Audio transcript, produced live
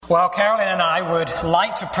Well, Carolyn and I would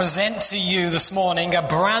like to present to you this morning a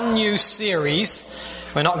brand new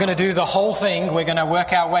series. We're not going to do the whole thing. We're going to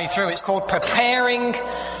work our way through. It's called Preparing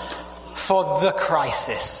for the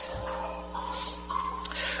Crisis.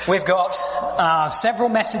 We've got several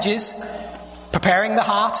messages. Preparing the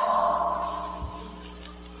heart.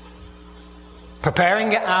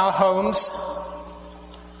 Preparing our homes.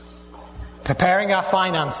 Preparing our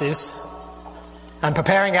finances. And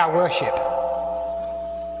preparing our worship.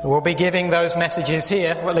 We'll be giving those messages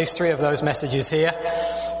here, or at least 3 of those messages here.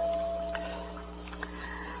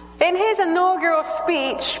 In his inaugural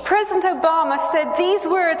speech, President Obama said these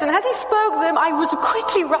words, and as he spoke them, I was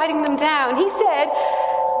quickly writing them down. He said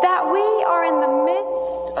that we are in the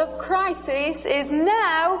midst of crisis is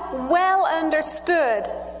now well understood.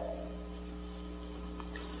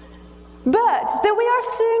 But that we are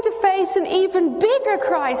soon to face an even bigger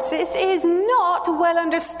crisis is not well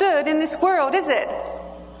understood in this world, is it?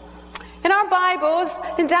 In our Bibles,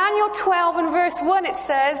 in Daniel 12 and verse 1 it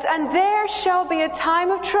says, "And there shall be a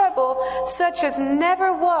time of trouble such as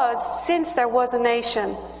never was since there was a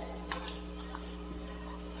nation."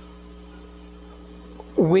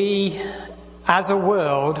 We, as a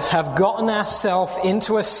world, have gotten ourselves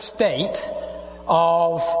into a state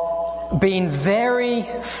of being very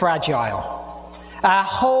fragile. Our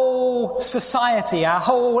whole society, our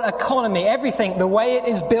whole economy, everything, the way it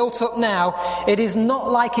is built up now, it is not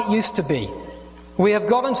like it used to be. We have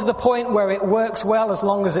gotten to the point where it works well as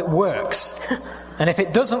long as it works. And if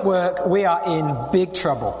it doesn't work, we are in big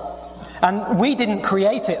trouble. And we didn't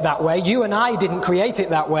create it that way. You and I didn't create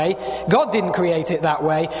it that way. God didn't create it that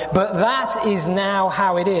way. But that is now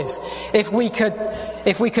how it is. If we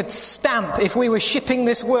could stamp, if we were shipping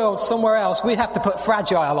this world somewhere else, we'd have to put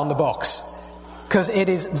fragile on the box. Because it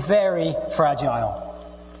is very fragile.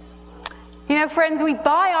 You know, friends, we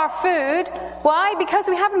buy our food. Why? Because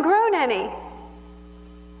we haven't grown any.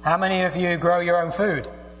 How many of you grow your own food?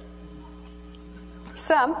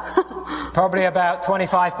 Some. Probably about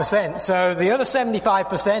 25%. So the other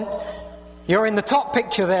 75%, you're in the top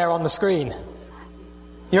picture there on the screen.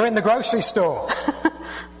 You're in the grocery store.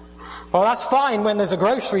 Well, that's fine when there's a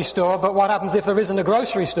grocery store, but what happens if there isn't a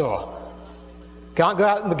grocery store? Can't go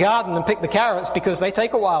out in the garden and pick the carrots because they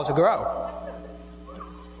take a while to grow.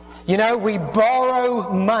 You know, we borrow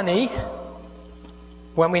money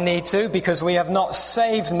when we need to because we have not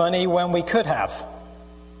saved money when we could have.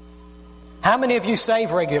 How many of you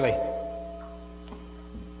save regularly?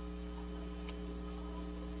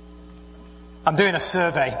 I'm doing a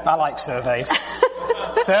survey. I like surveys.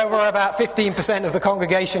 So we're about 15% of the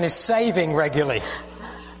congregation is saving regularly.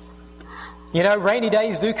 You know, rainy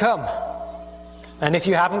days do come. And if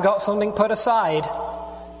you haven't got something put aside,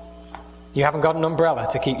 you haven't got an umbrella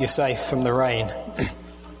to keep you safe from the rain.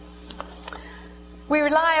 We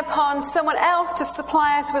rely upon someone else to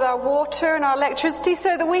supply us with our water and our electricity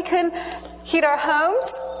so that we can heat our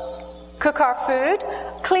homes, cook our food,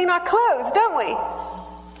 clean our clothes, don't we?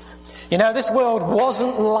 You know, this world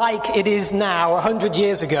wasn't like it is now 100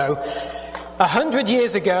 years ago. 100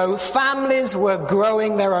 years ago, families were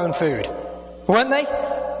growing their own food, weren't they?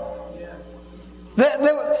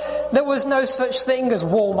 There was no such thing as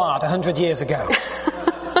Walmart 100 years ago.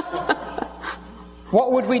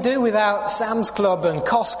 What would we do without Sam's Club and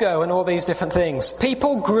Costco and all these different things?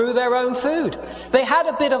 People grew their own food. They had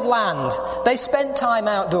a bit of land. They spent time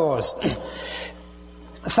outdoors.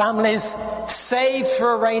 Families saved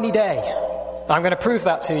for a rainy day. I'm going to prove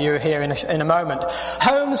that to you here in a moment.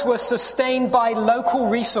 Homes were sustained by local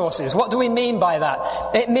resources. What do we mean by that?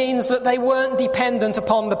 It means that they weren't dependent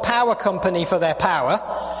upon the power company for their power.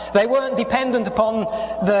 They weren't dependent upon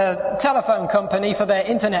the telephone company for their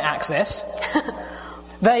internet access.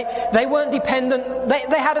 They weren't dependent.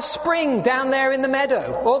 They had a spring down there in the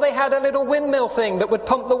meadow, or they had a little windmill thing that would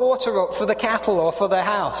pump the water up for the cattle or for their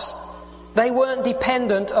house. They weren't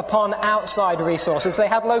dependent upon outside resources. They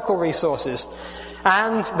had local resources.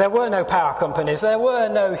 And there were no power companies. There were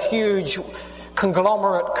no huge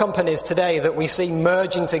conglomerate companies today that we see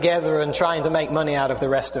merging together and trying to make money out of the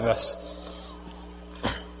rest of us.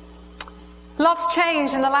 Lots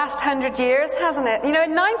changed in the last 100 years, hasn't it? You know,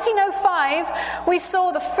 in 1905, we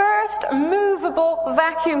saw the first movable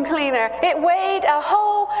vacuum cleaner. It weighed a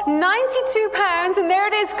whole 92 pounds, and there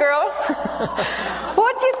it is, girls.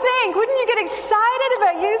 What do you think? Wouldn't you get excited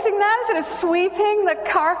about using that instead of sweeping the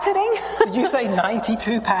carpeting? Did you say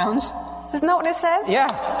 92 pounds? Isn't that what it says? Yeah.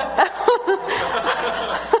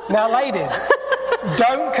 Now, ladies,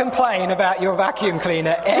 don't complain about your vacuum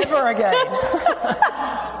cleaner ever again.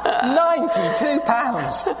 92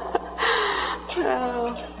 pounds.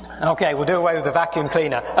 Okay, we'll do away with the vacuum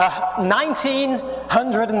cleaner. 19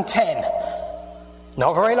 1910.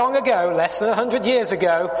 Not very long ago, less than 100 years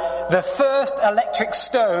ago, the first electric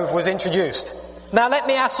stove was introduced. Now let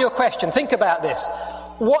me ask you a question. Think about this.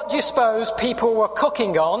 What do you suppose people were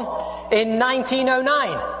cooking on in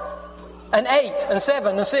 1909? And 8 and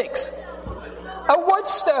 7 and 6? A wood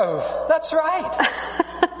stove. That's right.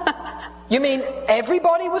 You mean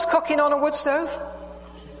everybody was cooking on a wood stove?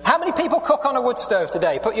 How many people cook on a wood stove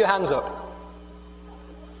today? Put your hands up.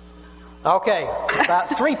 Okay, about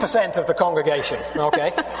 3% of the congregation.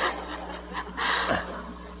 Okay.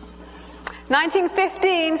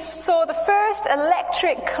 1915 saw the first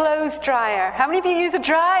electric clothes dryer. How many of you use a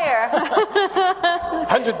dryer?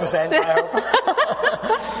 100%, I hope.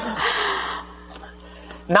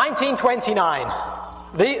 1929.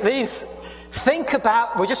 Think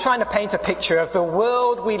about, we're just trying to paint a picture of the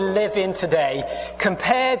world we live in today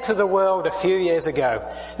compared to the world a few years ago.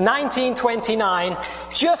 1929,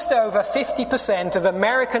 just over 50% of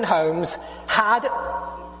American homes had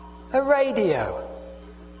a radio.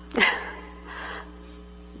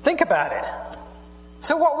 Think about it.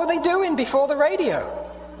 So what were they doing before the radio?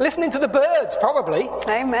 Listening to the birds, probably.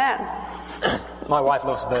 Amen. My wife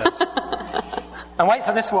loves birds. And wait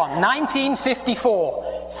for this one.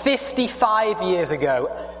 1954, 55 years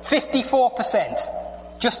ago,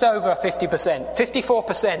 54%, just over 50%,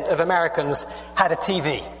 54% of Americans had a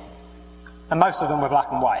TV. And most of them were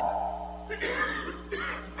black and white.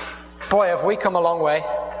 Boy, have we come a long way.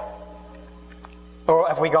 Or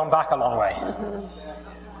have we gone back a long way?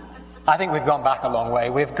 I think we've gone back a long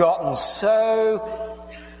way. We've gotten so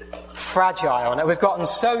fragile, and we've gotten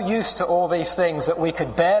so used to all these things that we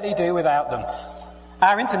could barely do without them.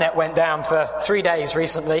 Our internet went down for 3 days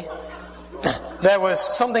recently. There was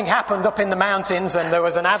something happened up in the mountains, and there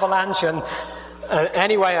was an avalanche, and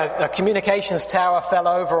anyway, a communications tower fell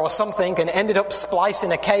over or something and ended up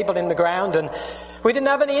splicing a cable in the ground, and we didn't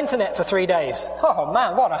have any internet for 3 days. Oh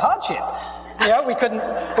man, what a hardship. You know,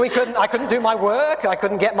 I couldn't do my work, I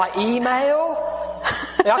couldn't get my email,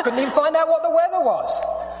 I couldn't even find out what the weather was.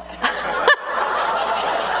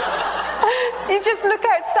 You just look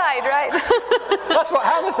outside, right? That's what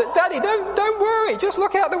Hannah said. Daddy, don't worry, just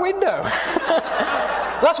look out the window.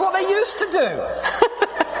 That's what they used to do.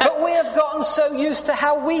 But we have gotten so used to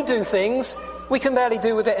how we do things, we can barely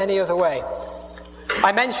do with it any other way.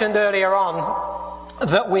 I mentioned earlier on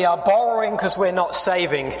that we are borrowing because we're not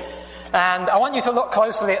saving. And I want you to look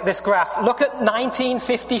closely at this graph. Look at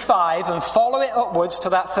 1955 and follow it upwards to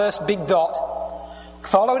that first big dot.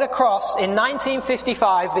 Follow it across. In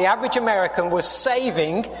 1955, the average American was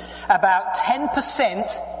saving about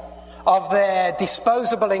 10% of their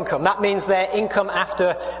disposable income. That means their income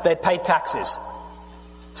after they'd paid taxes.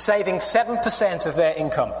 Saving 7% of their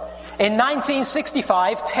income. In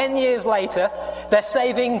 1965, 10 years later, they're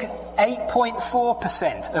saving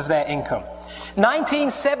 8.4% of their income.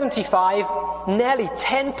 1975, nearly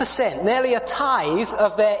 10%, nearly a tithe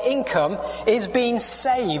of their income is being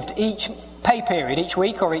saved each pay period, each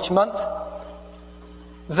week or each month.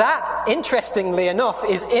 That, interestingly enough,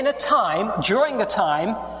 is in a time, during a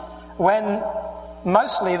time, when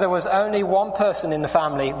mostly there was only one person in the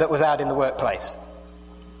family that was out in the workplace.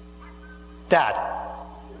 Dad.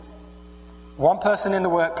 One person in the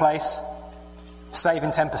workplace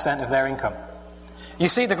saving 10% of their income. You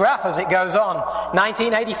see the graph as it goes on.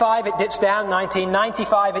 1985 it dips down,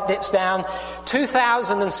 1995 it dips down,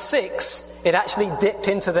 2006 it actually dipped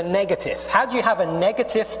into the negative. How do you have a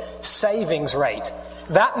negative savings rate?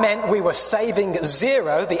 That meant we were saving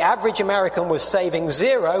zero, the average American was saving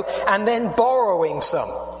zero, and then borrowing some.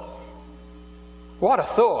 What a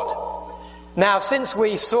thought. Now, since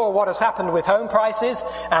we saw what has happened with home prices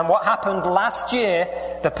and what happened last year,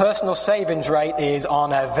 the personal savings rate is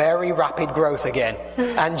on a very rapid growth again.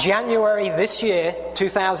 And January this year,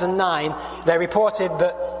 2009, they reported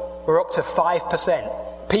that we're up to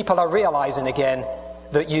 5%. People are realizing again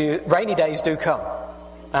that rainy days do come,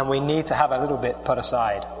 and we need to have a little bit put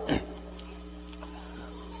aside.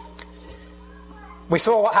 We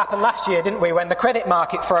saw what happened last year, didn't we, when the credit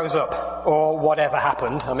market froze up, or whatever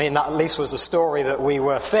happened. I mean, that at least was the story that we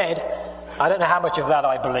were fed. I don't know how much of that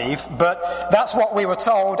I believe, but that's what we were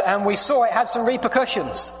told, and we saw it had some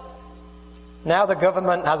repercussions. Now the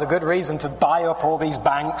government has a good reason to buy up all these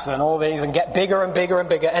banks and all these and get bigger and bigger and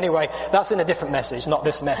bigger. Anyway, that's in a different message, not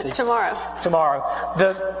this message. Tomorrow.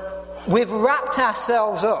 We've wrapped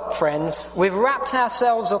ourselves up, friends. We've wrapped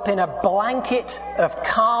ourselves up in a blanket of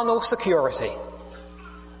carnal security.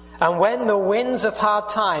 And when the winds of hard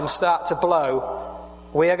times start to blow,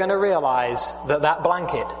 we are going to realize that that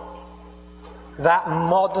blanket, that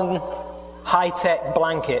modern high-tech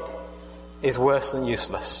blanket, is worse than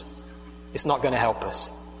useless. It's not going to help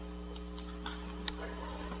us.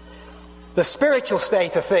 The spiritual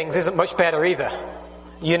state of things isn't much better either.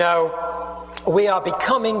 You know, we are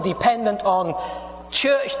becoming dependent on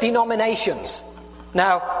church denominations.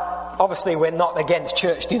 Now, obviously we're not against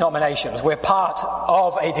church denominations. We're part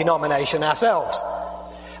of a denomination ourselves.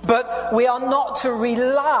 But we are not to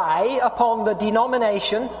rely upon the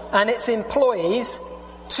denomination and its employees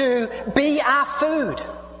to be our food.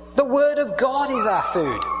 The Word of God is our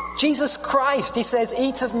food. Jesus Christ, he says,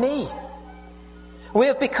 eat of me. We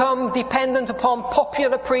have become dependent upon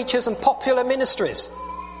popular preachers and popular ministries.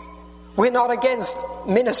 We're not against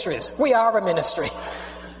ministries. We are a ministry.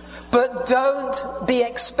 But don't be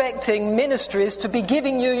expecting ministries to be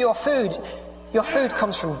giving you your food. Your food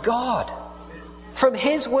comes from God, from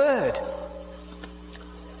His Word.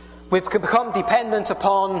 We've become dependent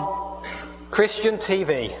upon Christian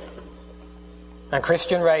TV and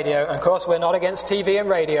Christian radio. And of course, we're not against TV and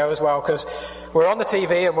radio as well, because we're on the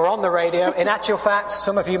TV and we're on the radio. In actual fact,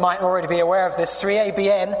 some of you might already be aware of this.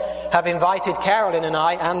 3ABN have invited Carolyn and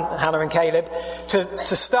I, and Hannah and Caleb,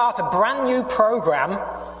 to start a brand new program.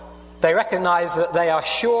 They recognise that they are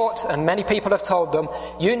short, and many people have told them,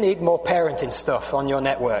 you need more parenting stuff on your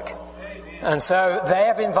network. And so they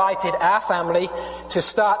have invited our family to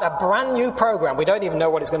start a brand new program. We don't even know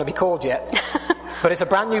what it's going to be called yet. But it's a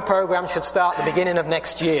brand new program, should start the beginning of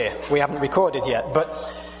next year. We haven't recorded yet. But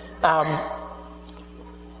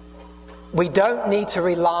we don't need to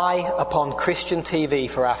rely upon Christian TV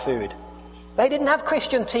for our food. They didn't have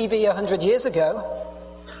Christian TV 100 years ago.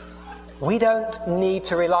 We don't need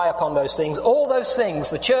to rely upon those things. All those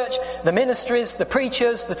things, the church, the ministries, the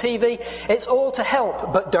preachers, the TV, it's all to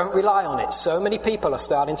help, but don't rely on it. So many people are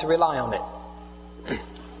starting to rely on it.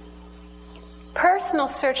 Personal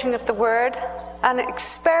searching of the Word and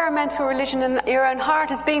experimental religion in your own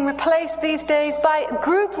heart is being replaced these days by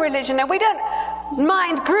group religion. Now, we don't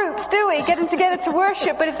mind groups, do we? Getting together to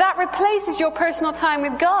worship. But if that replaces your personal time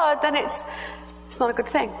with God, then it's not a good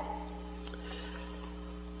thing.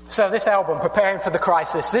 So this album, Preparing for the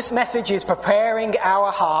Crisis, this message is preparing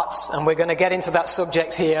our hearts, and we're going to get into that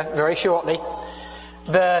subject here very shortly.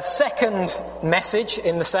 The second message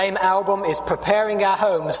in the same album is Preparing Our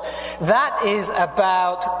Homes. That is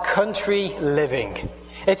about country living.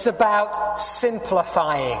 It's about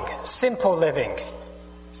simplifying, simple living.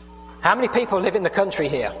 How many people live in the country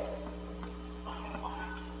here?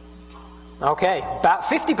 Okay, about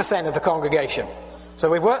 50% of the congregation. So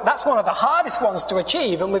we've worked, that's one of the hardest ones to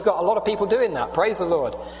achieve, and we've got a lot of people doing that. Praise the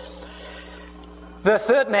Lord. The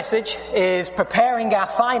third message is preparing our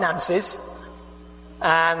finances,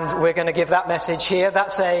 and we're going to give that message here.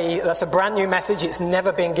 That's a brand new message. It's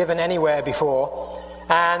never been given anywhere before,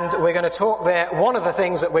 and we're going to talk there. One of the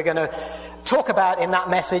things that we're going to talk about in that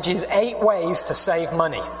message is 8 ways to save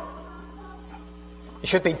money. You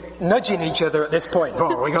should be nudging each other at this point.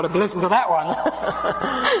 Oh, we've got to listen to that one.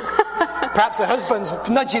 Perhaps the husband's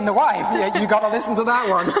nudging the wife. Yeah, you've got to listen to that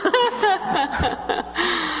one.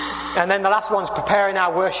 And then the last one's preparing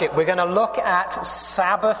our worship. We're going to look at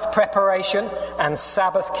Sabbath preparation and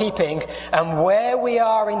Sabbath keeping, and where we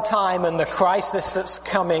are in time and the crisis that's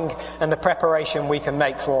coming and the preparation we can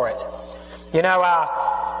make for it. You know,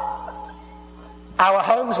 our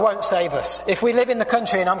homes won't save us. If we live in the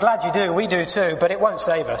country, and I'm glad you do, we do too, but it won't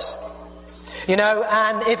save us. You know,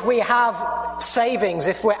 and if we have savings,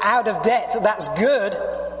 if we're out of debt, that's good,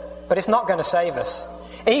 but it's not going to save us.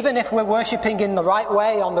 Even if we're worshipping in the right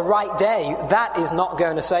way on the right day, that is not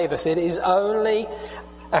going to save us. It is only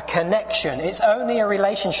a connection. It's only a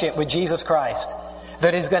relationship with Jesus Christ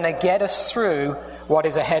that is going to get us through what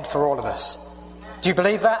is ahead for all of us. Do you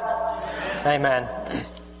believe that? Amen.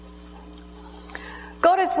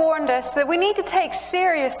 God has warned us that we need to take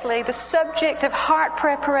seriously the subject of heart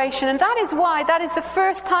preparation, and that is why that is the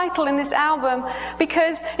first title in this album,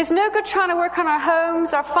 because it's no good trying to work on our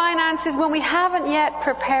homes, our finances, when we haven't yet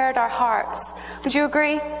prepared our hearts. Would you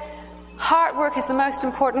agree? Heart work is the most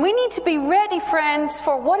important. We need to be ready, friends,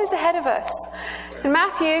 for what is ahead of us. In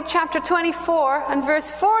Matthew chapter 24 and verse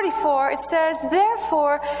 44, it says,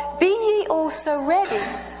 "Therefore be ye also ready,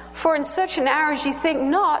 for in such an hour as ye think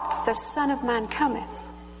not, the Son of Man cometh."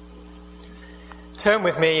 Turn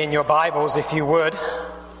with me in your Bibles, if you would.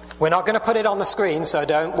 We're not going to put it on the screen, so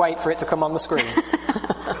don't wait for it to come on the screen.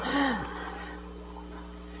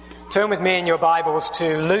 Turn with me in your Bibles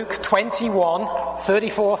to Luke 21,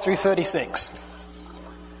 34 through 36.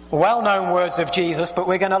 Well-known words of Jesus, but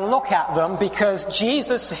we're going to look at them because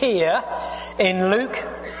Jesus here in Luke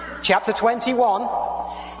chapter 21,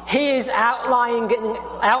 he is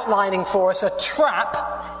outlining for us a trap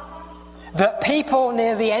that people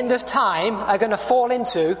near the end of time are going to fall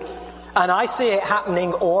into And I see it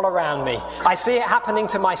happening all around me. I see it happening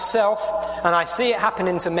to myself, and I see it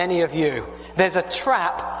happening to many of you. There's a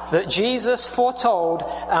trap that Jesus foretold,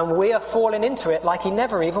 and we are falling into it like he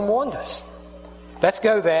never even warned us. Let's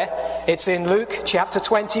go there. It's in Luke chapter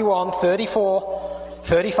 21, 34,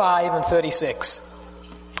 35 and 36.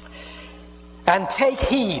 And take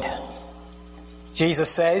heed,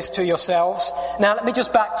 Jesus says, to yourselves. Now let me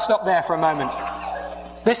just stop there for a moment.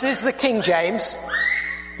 This is the King James,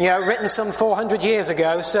 written some 400 years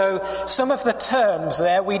ago, so some of the terms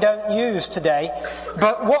there we don't use today.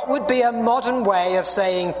 But what would be a modern way of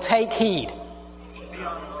saying take heed?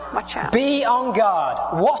 Watch out. Be on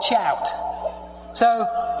guard. Watch out. So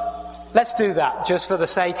let's do that just for the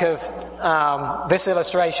sake of this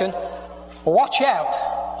illustration. Watch out,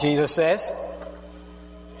 Jesus says,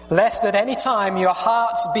 lest at any time your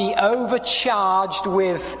hearts be overcharged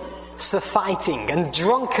with surfeiting and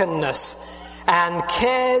drunkenness and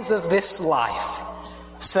cares of this life,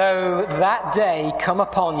 so that day come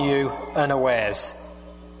upon you unawares.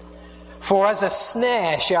 For as a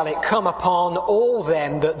snare shall it come upon all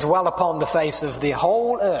them that dwell upon the face of the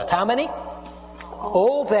whole earth. How many?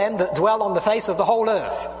 All them that dwell on the face of the whole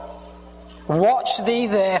earth. Watch thee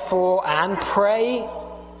therefore and pray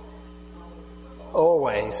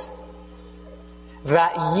always,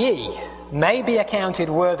 that ye may be accounted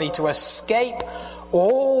worthy to escape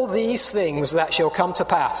all these things that shall come to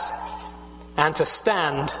pass, and to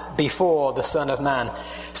stand before the Son of Man.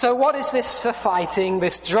 So what is this surfeiting,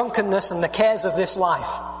 this drunkenness and the cares of this life?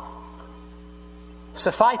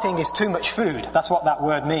 Surfeiting is too much food. That's what that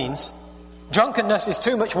word means. Drunkenness is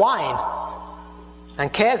too much wine.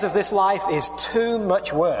 And cares of this life is too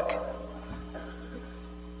much work.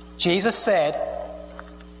 Jesus said,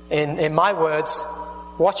 in my words,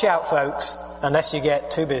 watch out, folks, unless you get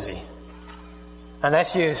too busy.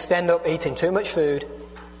 Unless you stand up eating too much food,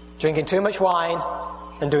 drinking too much wine,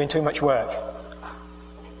 and doing too much work.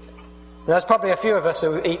 There's probably a few of us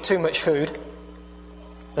who eat too much food.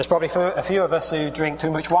 There's probably a few of us who drink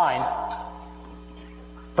too much wine.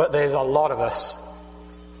 But there's a lot of us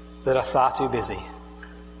that are far too busy.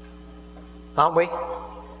 Aren't we?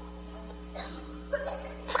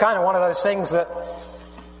 It's kind of one of those things that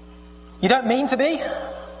you don't mean to be,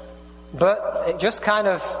 but it just kind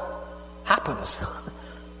of happens.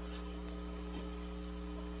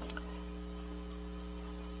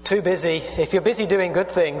 Too busy. If you're busy doing good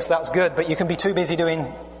things, that's good, but you can be too busy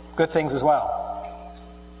doing good things as well.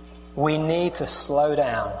 We need to slow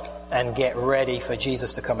down and get ready for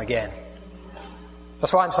Jesus to come again.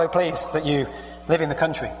 That's why I'm so pleased that you live in the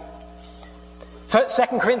country. 2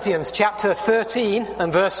 Corinthians chapter 13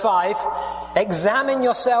 and verse 5. Examine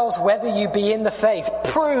yourselves whether you be in the faith.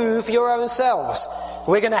 Prove your own selves.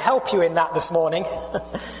 We're going to help you in that this morning.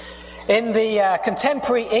 In the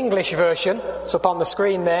contemporary English version, it's up on the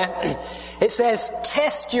screen there, it says,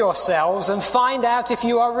 test yourselves and find out if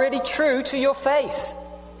you are really true to your faith.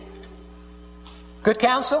 Good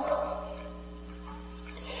counsel?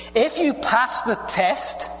 If you pass the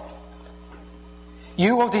test,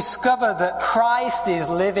 you will discover that Christ is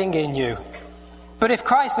living in you. But if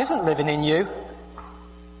Christ isn't living in you,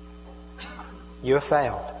 you have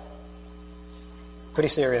failed. Pretty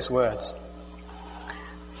serious words.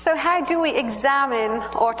 So how do we examine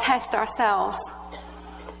or test ourselves?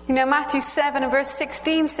 Matthew 7 and verse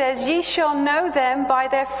 16 says, ye shall know them by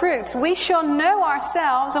their fruits. We shall know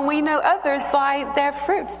ourselves and we know others by their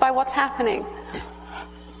fruits, by what's happening.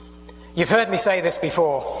 You've heard me say this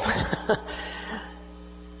before.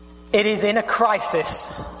 It is in a crisis.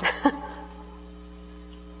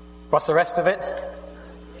 What's the rest of it?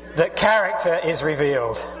 That character is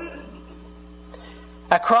revealed.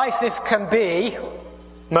 A crisis can be,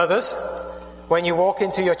 mothers, when you walk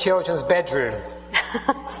into your children's bedroom.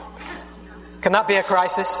 Can that be a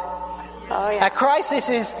crisis? Oh, yeah. A crisis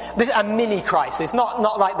is a mini crisis,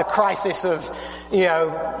 not like the crisis of,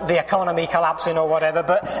 the economy collapsing or whatever,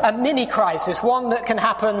 but a mini crisis, one that can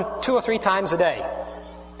happen 2 or 3 times a day.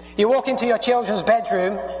 You walk into your children's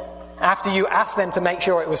bedroom after you ask them to make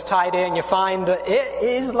sure it was tidy, and you find that it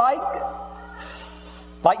is like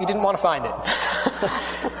you didn't want to find it.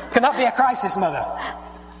 Can that be a crisis, mother?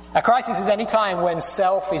 A crisis is any time when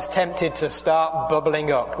self is tempted to start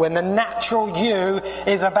bubbling up, when the natural you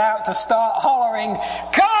is about to start hollering,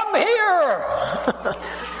 come here!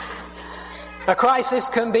 A crisis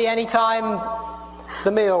can be any time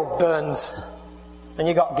the meal burns and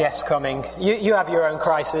you got guests coming. You have your own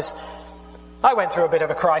crisis. I went through a bit of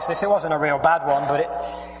a crisis. It wasn't a real bad one, but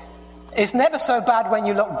it's never so bad when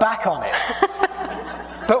you look back on it.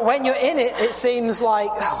 But when you're in it, it seems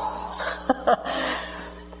like...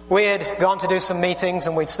 We had gone to do some meetings,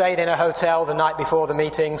 and we'd stayed in a hotel the night before the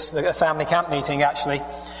meetings, a family camp meeting actually.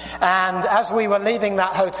 And as we were leaving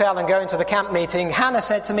that hotel and going to the camp meeting, Hannah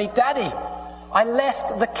said to me, "Daddy, I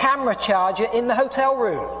left the camera charger in the hotel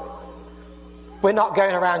room." We're not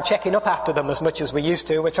going around checking up after them as much as we used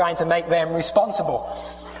to. We're trying to make them responsible.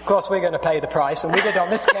 Of course, we're going to pay the price, and we did on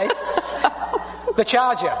this case. The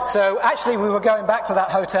charger. So actually we were going back to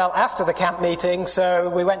that hotel after the camp meeting, so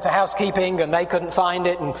we went to housekeeping and they couldn't find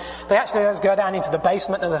it, and they actually let us go down into the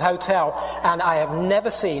basement of the hotel, and I have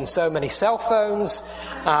never seen so many cell phones,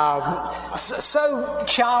 so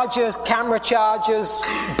chargers, camera chargers,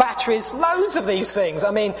 batteries, loads of these things.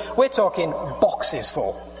 I mean, we're talking boxes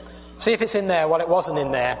full. See if it's in there. Well, it wasn't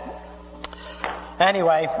in there.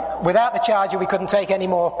 Anyway, without the charger, we couldn't take any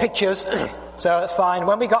more pictures, so that's fine.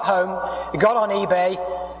 When we got home, we got on eBay,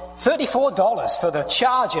 $34 for the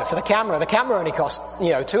charger, for the camera. The camera only cost,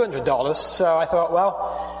 $200. So I thought,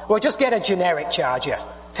 well, we'll just get a generic charger,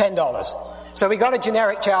 $10. So we got a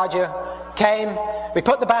generic charger, came, we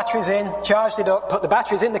put the batteries in, charged it up, put the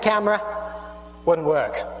batteries in the camera, wouldn't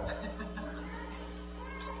work.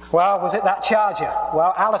 Well, was it that charger?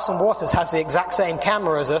 Well, Alison Waters has the exact same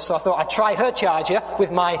camera as us, so I thought I'd try her charger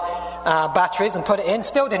with my batteries and put it in.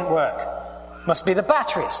 Still didn't work. Must be the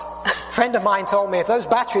batteries. A friend of mine told me if those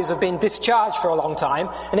batteries have been discharged for a long time,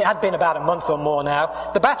 and it had been about a month or more now,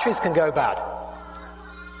 the batteries can go bad.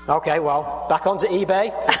 Okay, well, back onto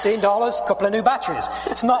eBay, $15, couple of new batteries.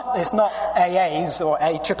 It's not AAs or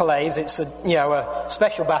AAAs, it's a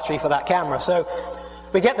special battery for that camera. So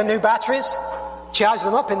we get the new batteries, charge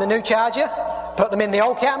them up in the new charger, put them in the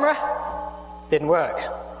old camera, didn't work.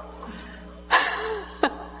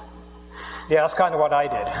 Yeah, that's kind of what I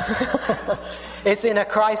did. It's in a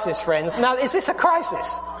crisis, friends. Now, is this a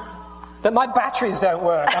crisis? That my batteries don't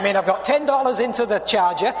work? I mean, I've got $10 into the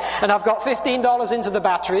charger, and I've got $15 into the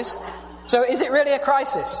batteries. So is it really a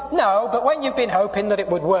crisis? No, but when you've been hoping that it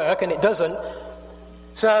would work, and it doesn't.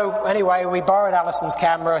 So anyway, we borrowed Alison's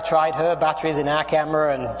camera, tried her batteries in our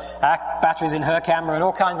camera and our batteries in her camera and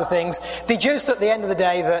all kinds of things. Deduced at the end of the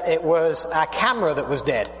day that it was our camera that was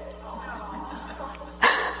dead.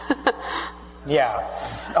 Yeah.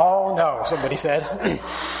 Oh no, somebody said.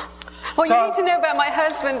 What you need to know about my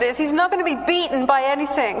husband is he's not going to be beaten by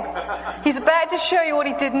anything. He's about to show you what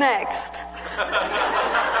he did next.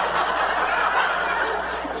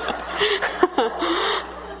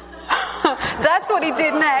 That's what he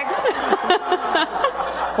did next.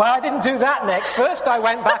 Well, I didn't do that next. First I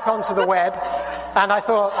went back onto the web and I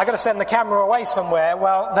thought, I've got to send the camera away somewhere.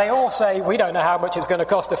 Well, they all say, we don't know how much it's going to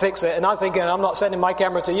cost to fix it. And I'm thinking, I'm not sending my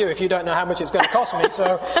camera to you if you don't know how much it's going to cost me.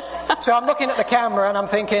 So I'm looking at the camera and I'm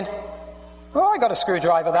thinking, oh, I got a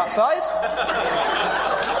screwdriver that size.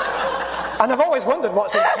 And I've always wondered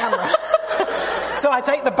what's in the camera. So I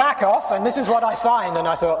take the back off and this is what I find. And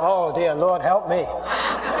I thought, oh dear Lord, help me.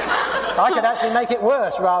 I could actually make it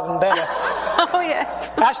worse rather than better. Oh,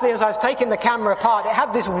 yes. Actually, as I was taking the camera apart, it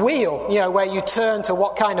had this wheel, where you turn to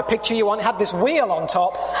what kind of picture you want. It had this wheel on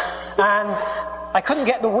top, and I couldn't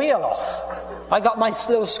get the wheel off. I got my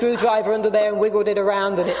little screwdriver under there and wiggled it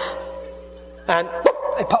around, and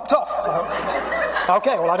it popped off.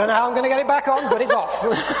 Okay, well, I don't know how I'm going to get it back on, but it's off.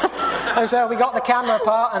 And so we got the camera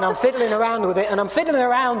apart, and I'm fiddling around with it, and I'm fiddling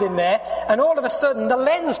around in there, and all of a sudden, the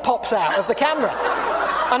lens pops out of the camera.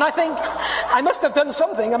 And I think, I must have done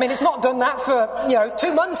something. I mean, it's not done that for,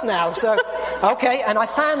 2 months now. So, okay, and I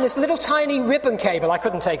found this little tiny ribbon cable. I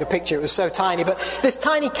couldn't take a picture, it was so tiny, but this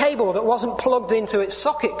tiny cable that wasn't plugged into its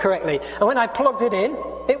socket correctly. And when I plugged it in,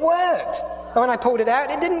 it worked. And when I pulled it out,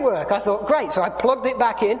 it didn't work. I thought, great. So I plugged it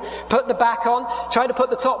back in, put the back on, tried to put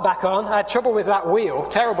the top back on. I had trouble with that wheel,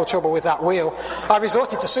 terrible trouble with that wheel. I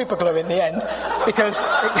resorted to super glue in the end because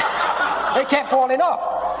it kept falling off.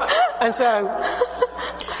 And so,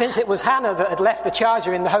 since it was Hannah that had left the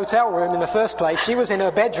charger in the hotel room in the first place, she was in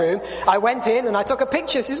her bedroom, I went in and I took a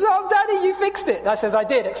picture. She says, oh, Daddy, you fixed it. I says, I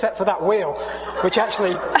did, except for that wheel, which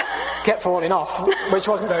actually kept falling off, which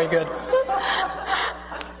wasn't very good.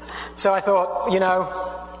 So I thought,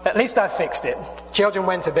 at least I fixed it. Children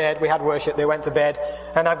went to bed, we had worship, they went to bed,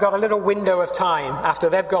 and I've got a little window of time after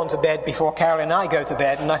they've gone to bed before Carolyn and I go to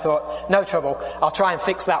bed, and I thought, no trouble, I'll try and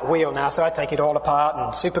fix that wheel now. So I take it all apart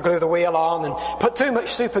and super glue the wheel on and put too much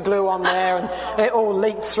super glue on there, and it all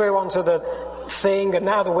leaked through onto the thing, and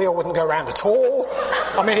now the wheel wouldn't go round at all.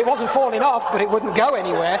 I mean, it wasn't falling off, but it wouldn't go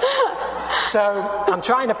anywhere. So I'm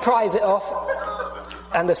trying to prise it off,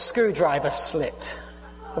 and the screwdriver slipped,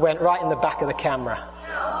 went right in the back of the camera,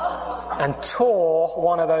 and tore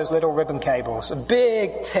one of those little ribbon cables. A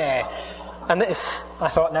big tear. And I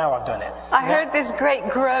thought, now I've done it. I heard this great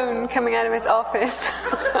groan coming out of his office.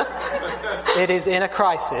 It is in a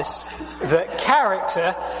crisis that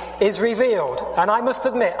character is revealed. And I must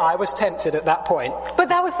admit, I was tempted at that point. But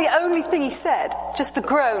that was the only thing he said, just the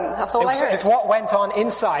groan. That's all I heard. It's what went on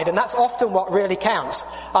inside, and that's often what really counts.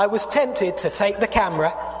 I was tempted to take the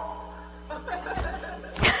camera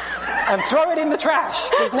and throw it in the trash,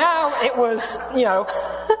 because now it was,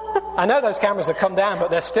 I know those cameras have come down,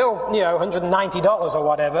 but they're still, $190 or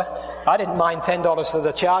whatever. I didn't mind $10 for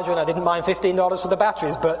the charger, and I didn't mind $15 for the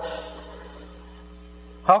batteries, but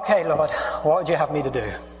okay, Lord, what would you have me to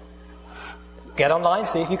do? Get online,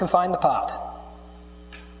 see if you can find the part.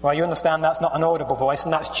 Well, you understand that's not an audible voice,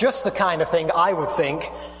 and that's just the kind of thing I would think.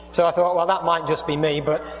 So I thought, well, that might just be me,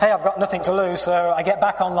 but hey, I've got nothing to lose, so I get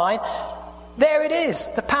back online. There it is,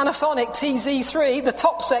 the Panasonic TZ3, the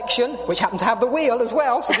top section, which happened to have the wheel as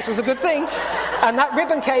well, so this was a good thing. And that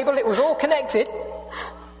ribbon cable, it was all connected.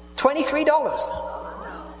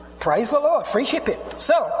 $23. Praise the Lord, free shipping.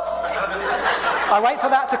 So, I wait for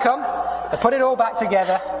that to come. I put it all back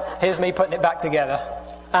together. Here's me putting it back together.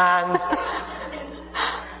 And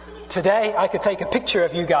today I could take a picture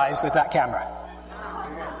of you guys with that camera.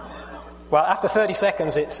 Well, after 30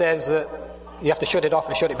 seconds it says that you have to shut it off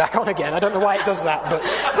and shut it back on again. I don't know why it does that, but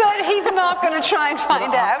he's not going to try and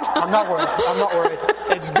find out. I'm not worried.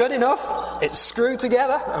 It's good enough. It's screwed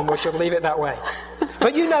together, and we should leave it that way.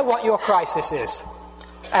 But you know what your crisis is.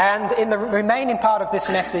 And in the remaining part of this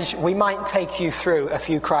message, we might take you through a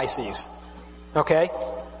few crises. Okay?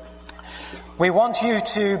 We want you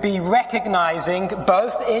to be recognizing,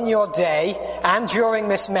 both in your day and during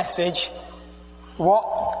this message,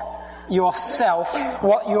 what your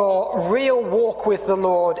real walk with the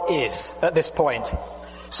Lord is at this point.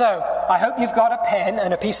 So, I hope you've got a pen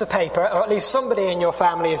and a piece of paper, or at least somebody in your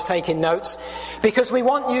family is taking notes, because we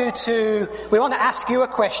want to ask you a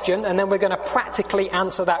question, and then we're going to practically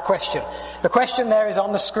answer that question. The question there is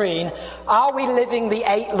on the screen. Are we living the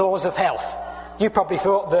 8 laws of health? You probably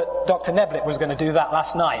thought that Dr. Neblett was going to do that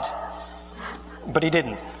last night, but he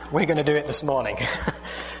didn't. We're going to do it this morning.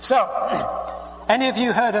 So, any of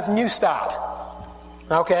you heard of New Start?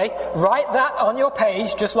 Okay, write that on your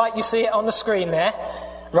page, just like you see it on the screen there.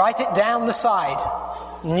 Write it down the side.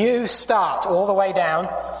 New Start, all the way down.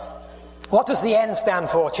 What does the N stand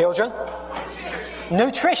for, children?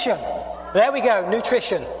 Nutrition. There we go,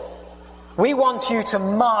 nutrition. We want you to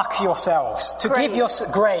mark yourselves, to give your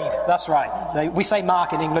grade. That's right. We say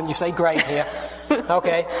mark in England, you say grade here.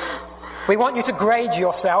 Okay. We want you to grade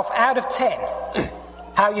yourself out of 10.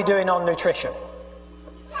 How are you doing on nutrition?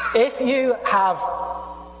 If you have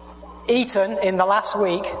eaten in the last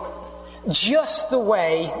week just the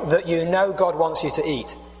way that you know God wants you to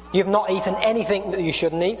eat, you've not eaten anything that you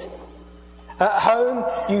shouldn't eat. At home,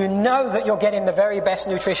 you know that you're getting the very best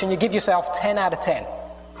nutrition, you give yourself 10 out of 10.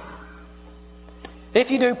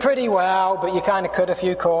 If you do pretty well, but you kind of cut a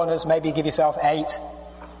few corners, maybe give yourself 8.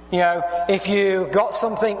 If you got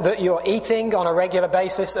something that you're eating on a regular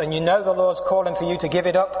basis and you know the Lord's calling for you to give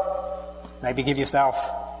it up, maybe give yourself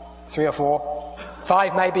 3 or 4.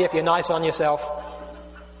 5 maybe if you're nice on yourself.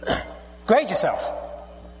 Grade yourself.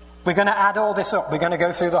 We're going to add all this up. We're going to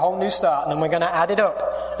go through the whole New Start, and then we're going to add it up.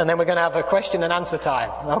 And then we're going to have a question and answer time.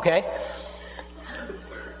 Okay?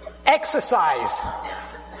 Exercise.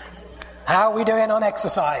 How are we doing on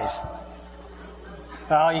exercise?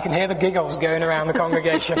 Oh, you can hear the giggles going around the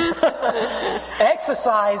congregation.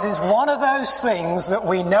 Exercise is one of those things that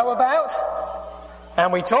we know about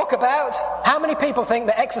and we talk about. How many people think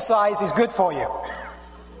that exercise is good for you?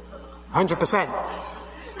 100%.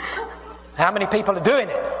 How many people are doing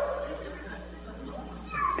it?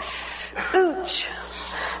 Ooch.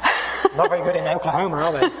 Not very good in Oklahoma,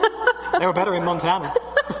 are they? They were better in Montana.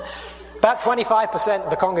 About 25% of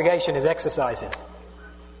the congregation is exercising.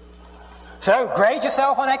 So, grade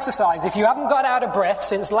yourself on exercise. If you haven't got out of breath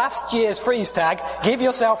since last year's freeze tag, give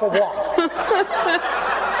yourself a 1.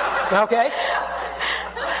 Okay?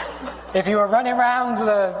 If you were running around,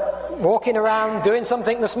 walking around, doing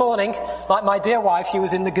something this morning, like my dear wife, she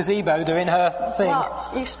was in the gazebo doing her thing.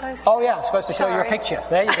 Well, you're supposed to. Oh yeah, I'm supposed to show you a picture.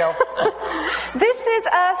 There you go. This is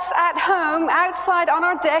us at home, outside on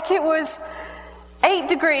our deck. It was 8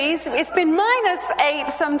 degrees. It's been -8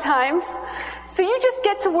 sometimes. So you just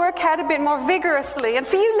get to work out a bit more vigorously. And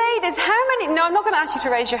for you ladies, no, I'm not going to ask you to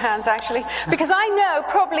raise your hands actually, because I know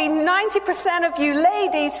probably 90% of you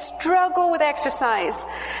ladies struggle with exercise.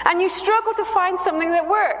 And you struggle to find something that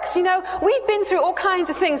works. You know, we've been through all kinds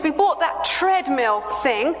of things. We bought that treadmill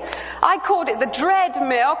thing. I called it the dread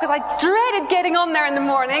mill because I dreaded getting on there in the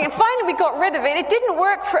morning. And finally we got rid of it. It didn't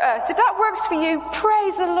work for us. If that works for you,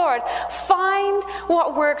 praise the Lord. Find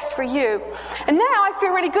what works for you. And now I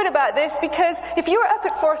feel really good about this, because if you were up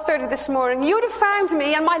at 4:30 this morning, you would have found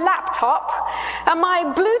me and my laptop and my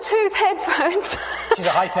Bluetooth headphones. She's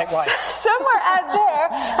a high-tech wife. Somewhere out there,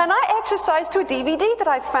 and I exercise to a DVD that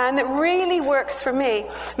I've found that really works for me.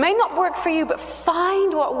 May not work for you, but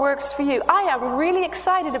find what works for you. I am really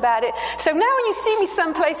excited about it. So now when you see me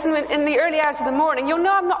someplace in the early hours of the morning, you'll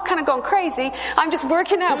know I'm not kind of gone crazy. I'm just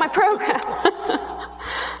working out my program.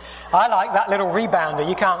 I like that little rebounder.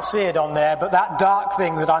 You can't see it on there, but that dark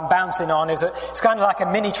thing that I'm bouncing on it's kind of like a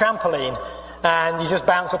mini trampoline. And you just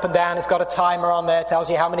bounce up and down. It's got a timer on there, tells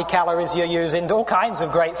you how many calories you're using, all kinds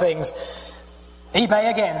of great things.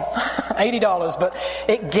 eBay again, $80, but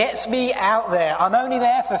it gets me out there. I'm only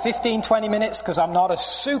there for 15-20 minutes because I'm not a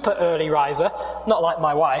super early riser, not like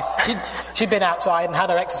my wife. She'd been outside and had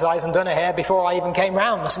her exercise and done her hair before I even came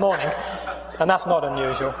round this morning. And that's not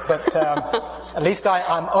unusual, but at least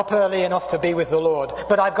I'm up early enough to be with the Lord.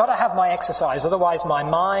 But I've got to have my exercise, otherwise my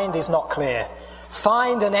mind is not clear.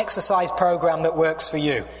 Find an exercise program that works for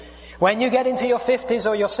you. When you get into your 50s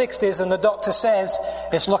or your 60s and the doctor says,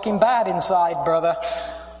 it's looking bad inside, brother,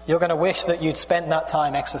 you're going to wish that you'd spent that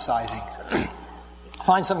time exercising.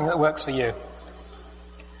 Find something that works for you.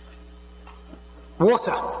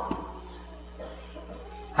 Water.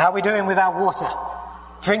 How are we doing with our water?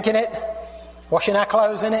 Drinking it? Washing our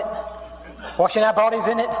clothes in it? Washing our bodies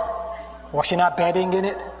in it? Washing our bedding in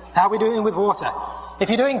it? How are we doing with water? If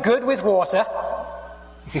you're doing good with water,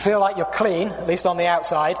 if you feel like you're clean, at least on the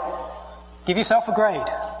outside, give yourself a grade.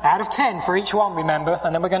 Out of 10 for each one, remember,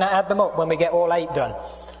 and then we're going to add them up when we get all 8 done.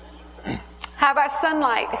 How about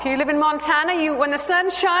sunlight? If you live in Montana, when the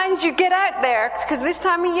sun shines, you get out there, because this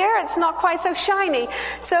time of year it's not quite so shiny.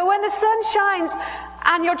 So when the sun shines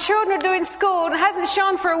and your children are doing school and it hasn't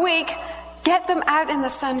shone for a week, get them out in the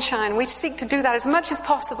sunshine. We seek to do that as much as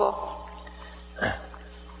possible.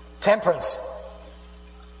 Temperance.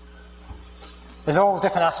 There's all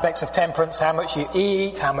different aspects of temperance. How much you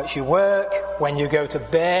eat, how much you work, when you go to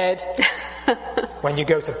bed, when you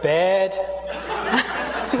go to bed,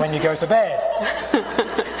 when you go to bed.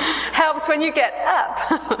 Helps when you get up.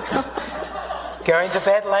 Going to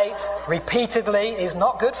bed late repeatedly is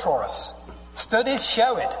not good for us. Studies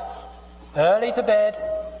show it. Early to bed,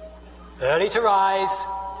 early to rise,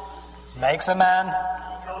 makes a man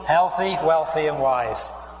healthy, wealthy, and wise.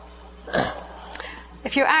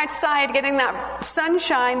 If you're outside getting that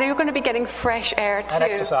sunshine, then you're going to be getting fresh air too. And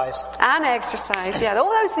exercise. And exercise, yeah. All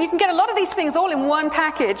those, you can get a lot of these things all in one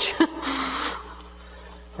package.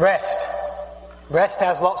 Rest. Rest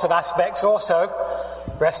has lots of aspects also.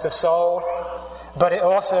 Rest of soul. But it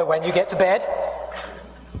also, when you get to bed,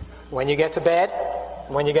 you've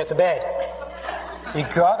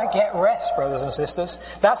got to get rest, brothers and sisters.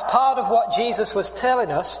 That's part of what Jesus was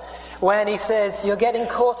telling us when he says, you're getting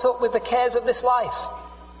caught up with the cares of this life.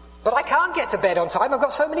 But I can't get to bed on time. I've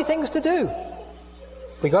got so many things to do.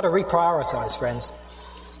 We've got to reprioritize, friends.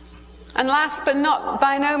 And last but not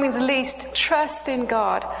by no means least, trust in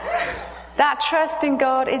God. That trust in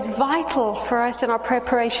God is vital for us in our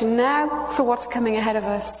preparation now for what's coming ahead of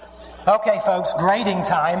us. Okay, folks, grading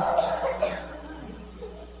time.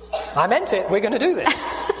 I meant it. We're going to do this.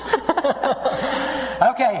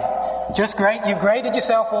 Okay, just great. You've graded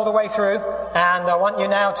yourself all the way through, and I want you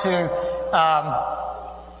now to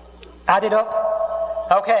add it up.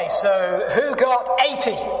 Okay, so who got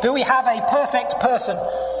 80? Do we have a perfect person?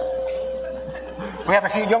 We have a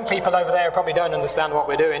few young people over there who probably don't understand what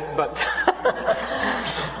we're doing, but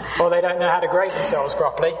or they don't know how to grade themselves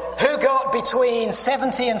properly. Who got between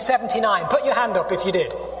 70 and 79? Put your hand up if you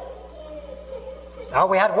did. Oh,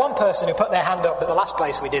 we had one person who put their hand up at the last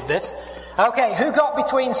place we did this. Okay, who got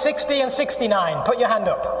between 60 and 69? Put your hand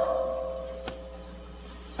up.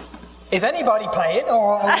 Is anybody playing,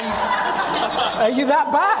 or are you that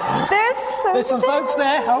bad? There's some folks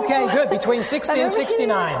there. Okay, good. Between 60 and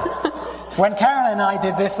 69. When Carolyn and I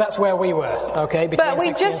did this, that's where we were. Okay, between 60 and 69. But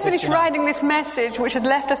we just finished writing this message, which had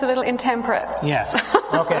left us a little intemperate. Yes.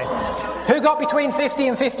 Okay. Who got between 50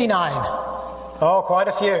 and 59? Oh, quite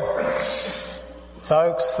a few.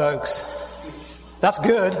 Folks, that's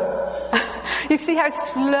good. You see how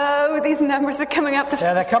slow these numbers are coming up the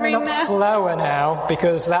screen now? Yeah, they're coming up slower now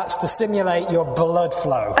because that's to simulate your blood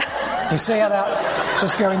flow. You see how that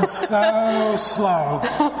just going so slow,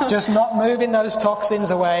 just not moving those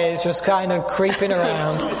toxins away, it's just kind of creeping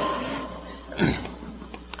around.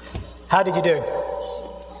 How did you do?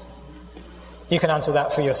 You can answer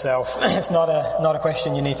that for yourself. It's not a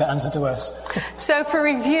question you need to answer to us. So for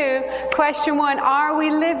review, question 1, are we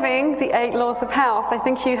living the 8 laws of health? I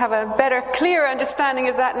think you have a better, clearer understanding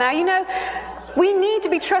of that now. You know, we need to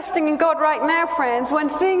be trusting in God right now, friends, when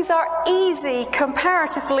things are easy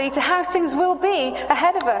comparatively to how things will be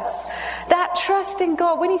ahead of us. That trust in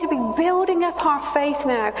God, we need to be building up our faith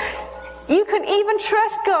now. You can even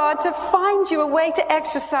trust God to find you a way to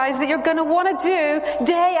exercise that you're going to want to do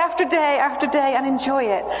day after day after day and enjoy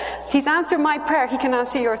it. He's answered my prayer. He can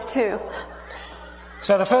answer yours too.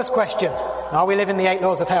 So the first question, are we living the 8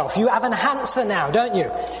 laws of health? You have an answer now, don't you?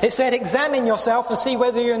 It said examine yourself and see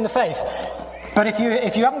whether you're in the faith. But if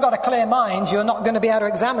you haven't got a clear mind, you're not going to be able to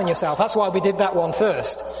examine yourself. That's why we did that one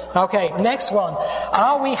first. Okay, next one.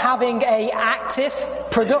 Are we having an active,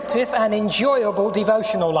 productive and enjoyable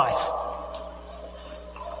devotional life?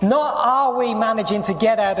 Not are we managing to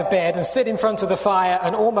get out of bed and sit in front of the fire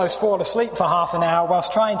and almost fall asleep for half an hour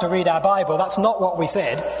whilst trying to read our Bible. That's not what we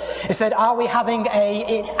said. It said, are we having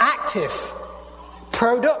an active,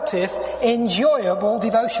 productive, enjoyable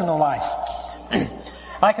devotional life?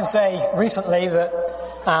 I can say recently that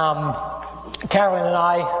Carolyn and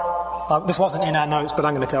I, this wasn't in our notes, but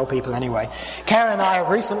I'm going to tell people anyway. Carolyn and I have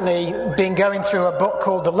recently been going through a book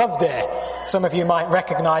called The Love Dare. Some of you might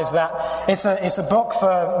recognise that. It's a book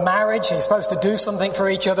for marriage. You're supposed to do something for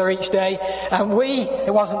each other each day. And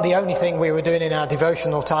it wasn't the only thing we were doing in our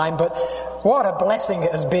devotional time, but what a blessing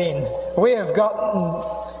it has been. We have gotten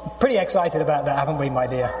pretty excited about that, haven't we, my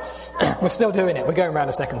dear? We're still doing it. We're going around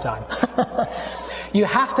a second time. You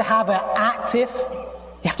have to have an active...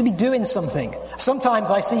 You have to be doing something.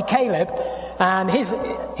 Sometimes I see Caleb, and he's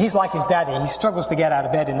like his daddy. He struggles to get out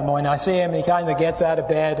of bed in the morning. I see him, and he kind of gets out of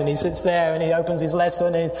bed, and he sits there, and he opens his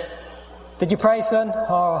lesson. Did you pray, son?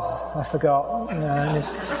 Oh, I forgot. You know, and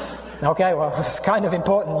okay, well, it's kind of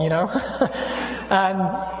important, you know. And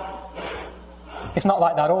it's not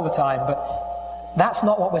like that all the time, but that's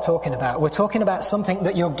not what we're talking about. We're talking about something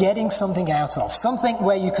that you're getting something out of, something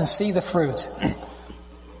where you can see the fruit.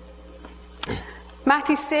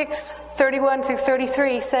 Matthew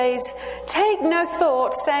 6:31-33 says, "Take no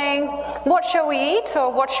thought, saying, what shall we eat,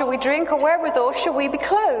 or what shall we drink, or wherewithal shall we be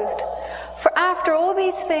clothed? For after all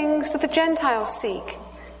these things do the Gentiles seek.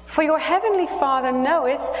 For your heavenly Father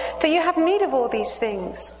knoweth that you have need of all these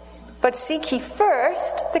things. But seek ye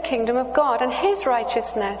first the kingdom of God and his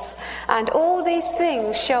righteousness, and all these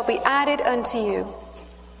things shall be added unto you."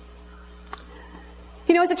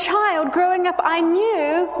 You know, as a child growing up, I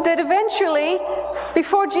knew that eventually,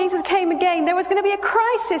 before Jesus came again, there was going to be a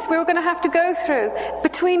crisis we were going to have to go through.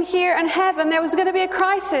 Between here and heaven, there was going to be a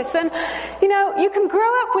crisis. And, you know, you can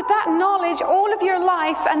grow up with that knowledge all of your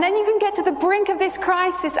life, and then you can get to the brink of this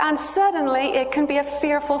crisis, and suddenly it can be a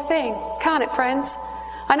fearful thing. Can't it, friends?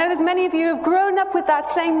 I know there's many of you who have grown up with that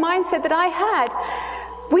same mindset that I had.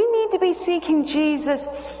 We need to be seeking Jesus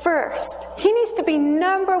first. He needs to be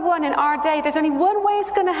number one in our day. There's only one way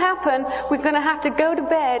it's going to happen. We're going to have to go to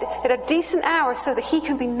bed at a decent hour so that he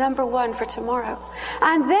can be number one for tomorrow.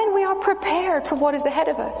 And then we are prepared for what is ahead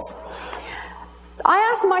of us. I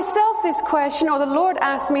asked myself this question, or the Lord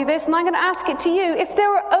asked me this, and I'm going to ask it to you. If there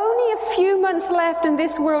were only a few months left in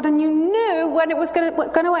this world and you knew when it was going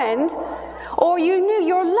to end, or you knew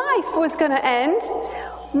your life was going to end,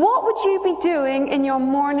 what would you be doing in your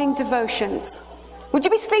morning devotions? Would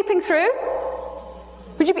you be sleeping through?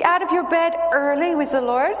 Would you be out of your bed early with the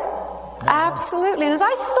Lord? Absolutely. And as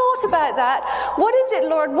I thought about that, what is it,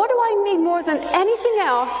 Lord? What do I need more than anything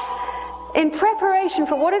else in preparation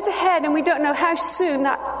for what is ahead? And we don't know how soon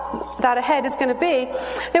that ahead is going to be.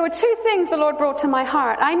 There were two things the Lord brought to my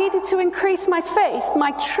heart. I needed to increase my faith,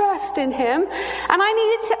 my trust in him, and I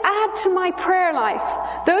needed to add to my prayer life.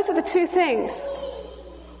 Those are the two things.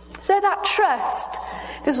 So that trust,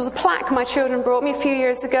 this was a plaque my children brought me a few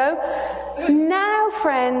years ago. Now,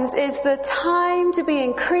 friends, is the time to be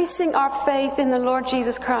increasing our faith in the Lord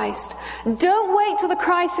Jesus Christ. Don't wait till the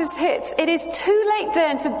crisis hits. It is too late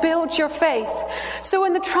then to build your faith. So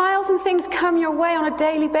when the trials and things come your way on a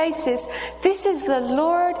daily basis, this is the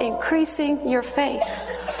Lord increasing your faith.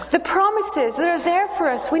 The promises that are there for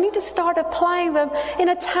us, we need to start applying them in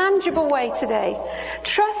a tangible way today.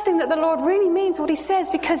 Trusting that the Lord really means what he says,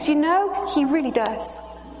 because you know, he really does.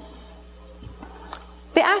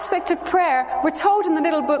 The aspect of prayer, we're told in the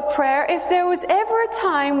little book Prayer, if there was ever a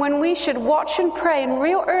time when we should watch and pray in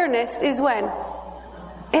real earnest, is when?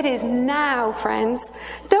 It is now, friends.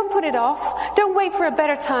 Don't put it off. Don't wait for a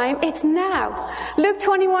better time. It's now. Luke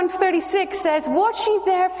 21:36 says, "Watch ye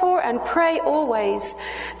therefore and pray always,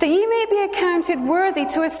 that ye may be accounted worthy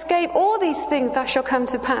to escape all these things that shall come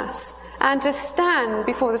to pass, and to stand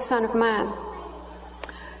before the Son of Man."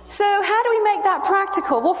 So how do we make that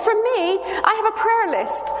practical? Well, for me, I have a prayer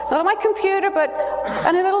list. Not on my computer, but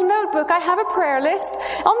in a little notebook, I have a prayer list.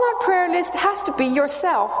 On that prayer list has to be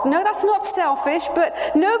yourself. No, that's not selfish, but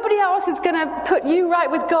nobody else is going to put you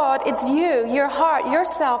right with God. It's you, your heart,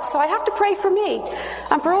 yourself. So I have to pray for me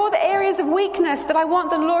and for all the areas of weakness that I want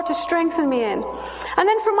the Lord to strengthen me in. And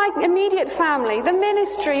then for my immediate family, the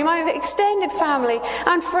ministry, my extended family,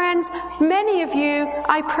 and friends, many of you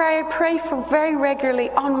I pray for very regularly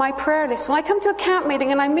on my prayer list. When I come to a camp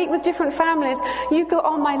meeting and I meet with different families, you go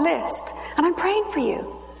on my list, and I'm praying for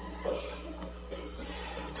you.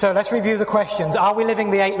 So let's review the questions. Are we living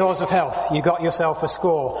the 8 laws of health? You got yourself a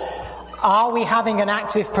score. Are we having an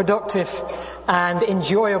active, productive, and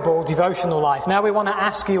enjoyable devotional life? Now we want to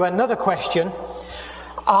ask you another question.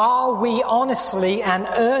 Are we honestly and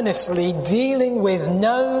earnestly dealing with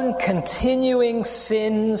known continuing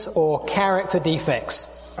sins or character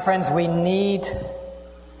defects? Friends, we need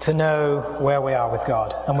to know where we are with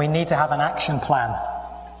God, and we need to have an action plan.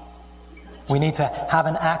 We need to have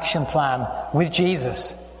an action plan with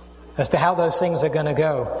Jesus as to how those things are going to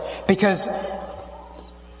go. Because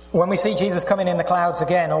when we see Jesus coming in the clouds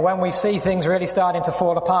again, or when we see things really starting to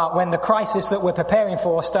fall apart, when the crisis that we're preparing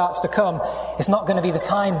for starts to come, it's not going to be the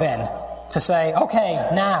time then to say, okay,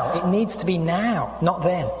 now. It needs to be now, not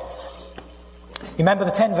then. You remember the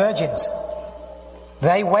 10 virgins?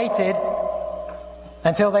 They waited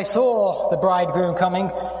until they saw the bridegroom coming,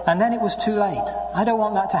 and then it was too late. I don't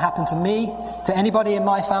want that to happen to me, to anybody in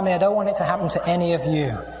my family. I don't want it to happen to any of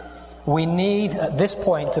you. We need, at this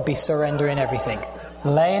point, to be surrendering everything,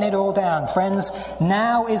 laying it all down. Friends,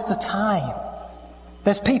 now is the time.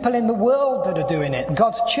 There's people in the world that are doing it.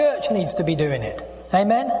 God's church needs to be doing it.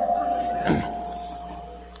 Amen?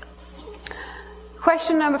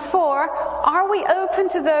 Question number 4, are we open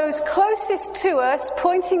to those closest to us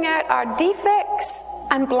pointing out our defects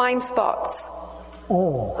and blind spots?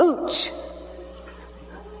 Oh. Ouch.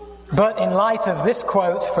 But in light of this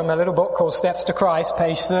quote from a little book called Steps to Christ,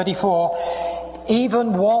 page 34,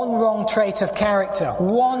 even one wrong trait of character,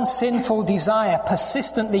 one sinful desire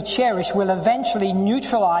persistently cherished will eventually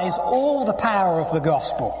neutralize all the power of the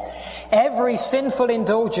gospel. Every sinful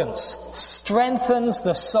indulgence strengthens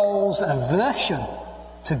the soul's aversion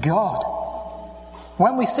to God.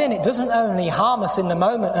 When we sin, it doesn't only harm us in the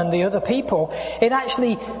moment and the other people, it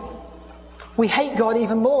actually, we hate God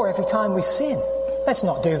even more every time we sin. Let's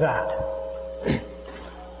not do that.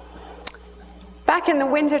 Back in the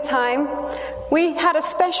winter time, we had a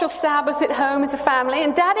special Sabbath at home as a family,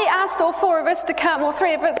 and Daddy asked all 4 of us to come, or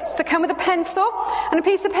 3 of us to come with a pencil and a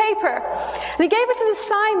piece of paper. And he gave us an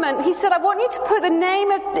assignment. He said, I want you to put the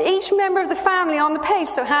name of each member of the family on the page.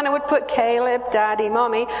 So Hannah would put Caleb, Daddy,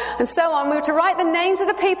 Mommy, and so on. We were to write the names of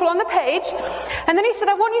the people on the page. And then he said,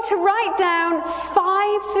 I want you to write down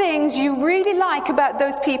 5 things you really like about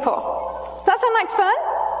those people. Does that sound like fun?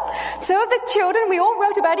 So the children, we all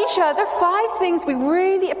wrote about each other 5 things we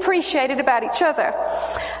really appreciated about each other.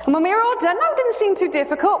 And when we were all done, that didn't seem too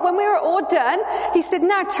difficult. When we were all done, he said,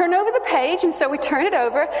 now turn over the page. And so we turned it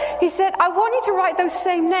over. He said, I want you to write those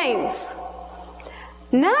same names.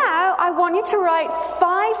 Now I want you to write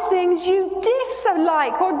 5 things you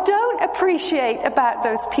dislike or don't appreciate about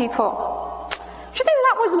those people. What do you think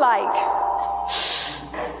that was like?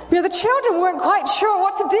 You know, the children weren't quite sure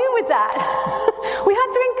what to do with that. We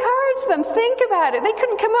had to encourage them, think about it. They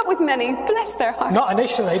couldn't come up with many, bless their hearts. Not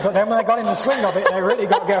initially, but then when they got in the swing of it, they really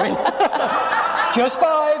got going. Just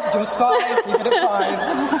 5, you get a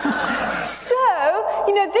 5. So,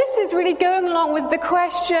 you know, this is really going along with the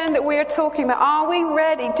question that we are talking about. Are we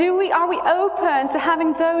ready? Are we open to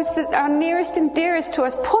having those that are nearest and dearest to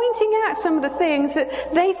us pointing out some of the things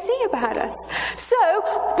that they see about us?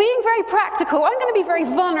 So, being very practical, I'm going to be very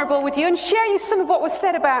vulnerable with you and share you some of what was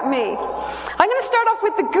said about me. I'm going to start off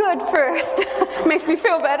with the good first. Makes me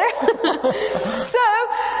feel better. So,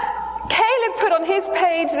 Caleb put on his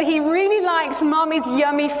page that he really likes Mommy's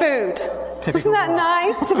yummy food. Isn't that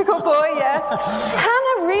nice? Typical boy, yes.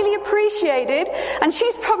 Hannah really appreciated, and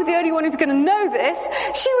she's probably the only one who's going to know this,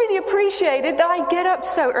 she really appreciated that I get up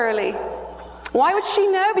so early. Why would she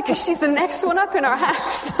know? Because she's the next one up in our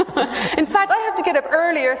house. In fact, I have to get up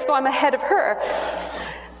earlier, so I'm ahead of her.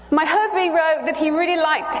 My hubby wrote that he really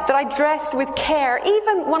liked that I dressed with care,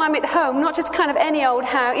 even when I'm at home, not just kind of any old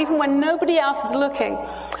how, even when nobody else is looking.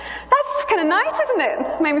 That's kind of nice, isn't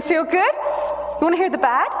it? Made me feel good. You want to hear the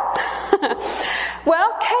bad?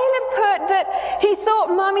 Well, Caleb put that he thought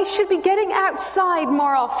Mommy should be getting outside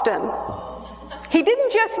more often. He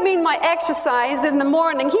didn't just mean my exercise in the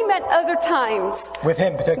morning, he meant other times. With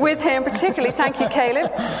him particularly. With him particularly, thank you,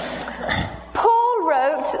 Caleb. Paul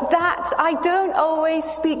wrote that I don't always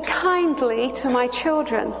speak kindly to my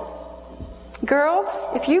children. Girls,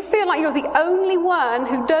 if you feel like you're the only one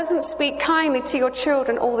who doesn't speak kindly to your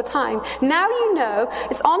children all the time, now you know,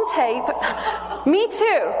 it's on tape. Me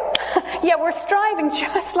too. Yeah, we're striving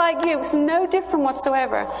just like you. It's no different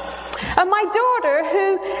whatsoever. And my daughter,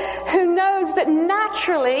 who knows that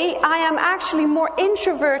naturally I am actually more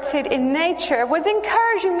introverted in nature, was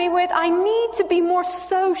encouraging me with, I need to be more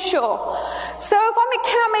social. So if I'm at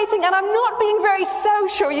camp meeting and I'm not being very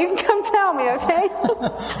social, you can come tell me, okay?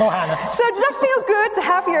 Oh, Hannah. So does that feel good to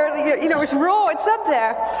have your, it's raw, it's up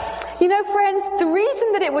there. You know, friends, the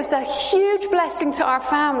reason that it was a huge blessing to our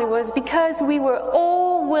family was because we were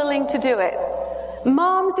all willing to do it.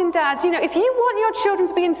 Moms and dads, if you want your children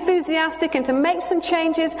to be enthusiastic and to make some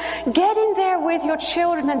changes, get in there with your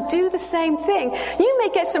children and do the same thing. You may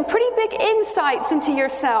get some pretty big insights into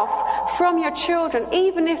yourself from your children,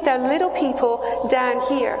 even if they're little people down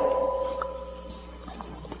here.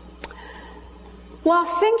 While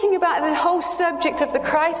thinking about the whole subject of the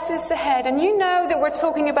crisis ahead, and you know that we're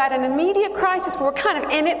talking about an immediate crisis, but we're kind of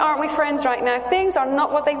in it, aren't we, friends, right now? Things are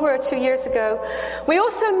not what they were 2 years ago. We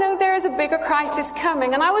also know there is a bigger crisis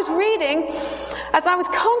coming. And I was reading, as I was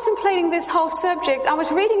contemplating this whole subject, I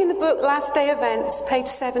was reading in the book Last Day Events, page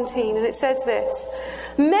 17, and it says this: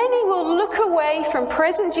 many will look away from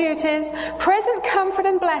present duties, present comfort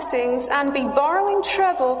and blessings, and be borrowing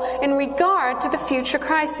trouble in regard to the future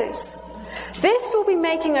crisis. This will be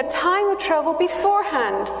making a time of trouble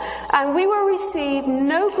beforehand, and we will receive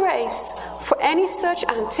no grace for any such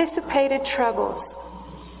anticipated troubles.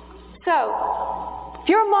 So, if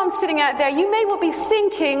you're a mom sitting out there, you may well be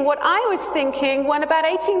thinking what I was thinking when about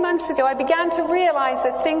 18 months ago I began to realize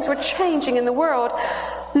that things were changing in the world.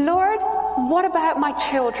 Lord, what about my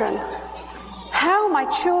children? How are my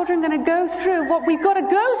children going to go through what we've got to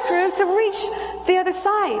go through to reach the other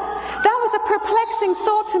side? That was a perplexing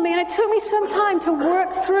thought to me, and it took me some time to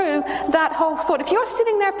work through that whole thought. If you're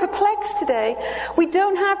sitting there perplexed today, we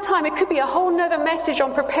don't have time. It could be a whole nother message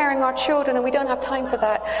on preparing our children, and we don't have time for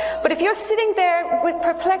that. But if you're sitting there with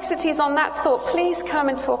perplexities on that thought, please come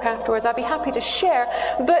and talk afterwards. I'd be happy to share.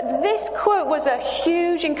 But this quote was a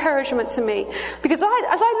huge encouragement to me, because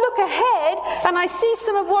as I look ahead and I see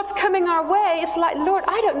some of what's coming our way, it's like, Lord,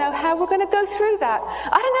 I don't know how we're going to go through that.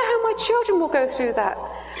 I don't know how my children will go through that.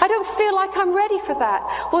 I don't feel like I'm ready for that.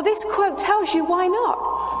 Well, this quote tells you why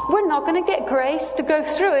not. We're not going to get grace to go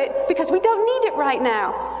through it because we don't need it right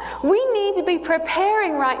now. We need to be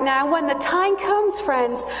preparing right now. When the time comes,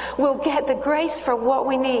 friends, we'll get the grace for what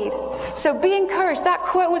we need. So be encouraged. That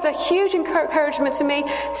quote was a huge encouragement to me.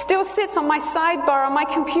 It still sits on my sidebar on my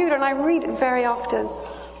computer, and I read it very often.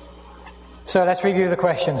 So let's review the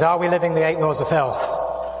questions. Are we living the 8 laws of health?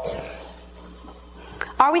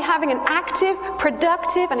 Are we having an active,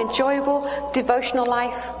 productive, and enjoyable devotional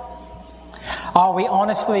life? Are we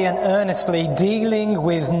honestly and earnestly dealing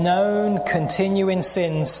with known continuing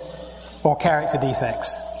sins or character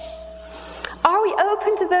defects? Are we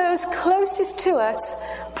open to those closest to us,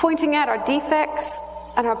 pointing out our defects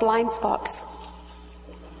and our blind spots?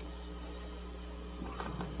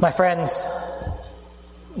 My friends,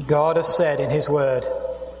 God has said in His Word,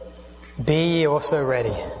 "Be ye also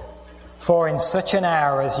ready, for in such an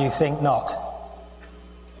hour as you think not,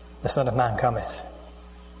 the Son of Man cometh."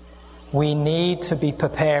 We need to be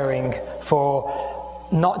preparing for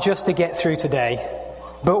not just to get through today,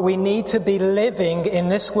 but we need to be living in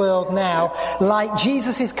this world now like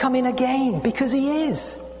Jesus is coming again, because He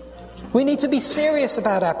is. We need to be serious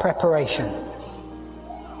about our preparation.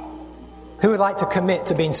 Who would like to commit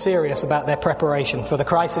to being serious about their preparation for the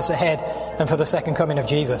crisis ahead and for the second coming of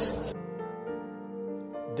Jesus?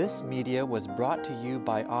 This media was brought to you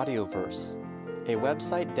by Audioverse, a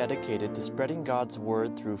website dedicated to spreading God's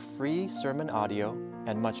Word through free sermon audio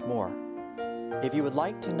and much more. If you would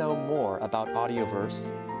like to know more about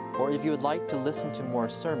Audioverse, or if you would like to listen to more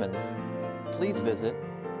sermons, please visit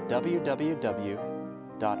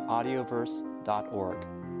www.audioverse.org.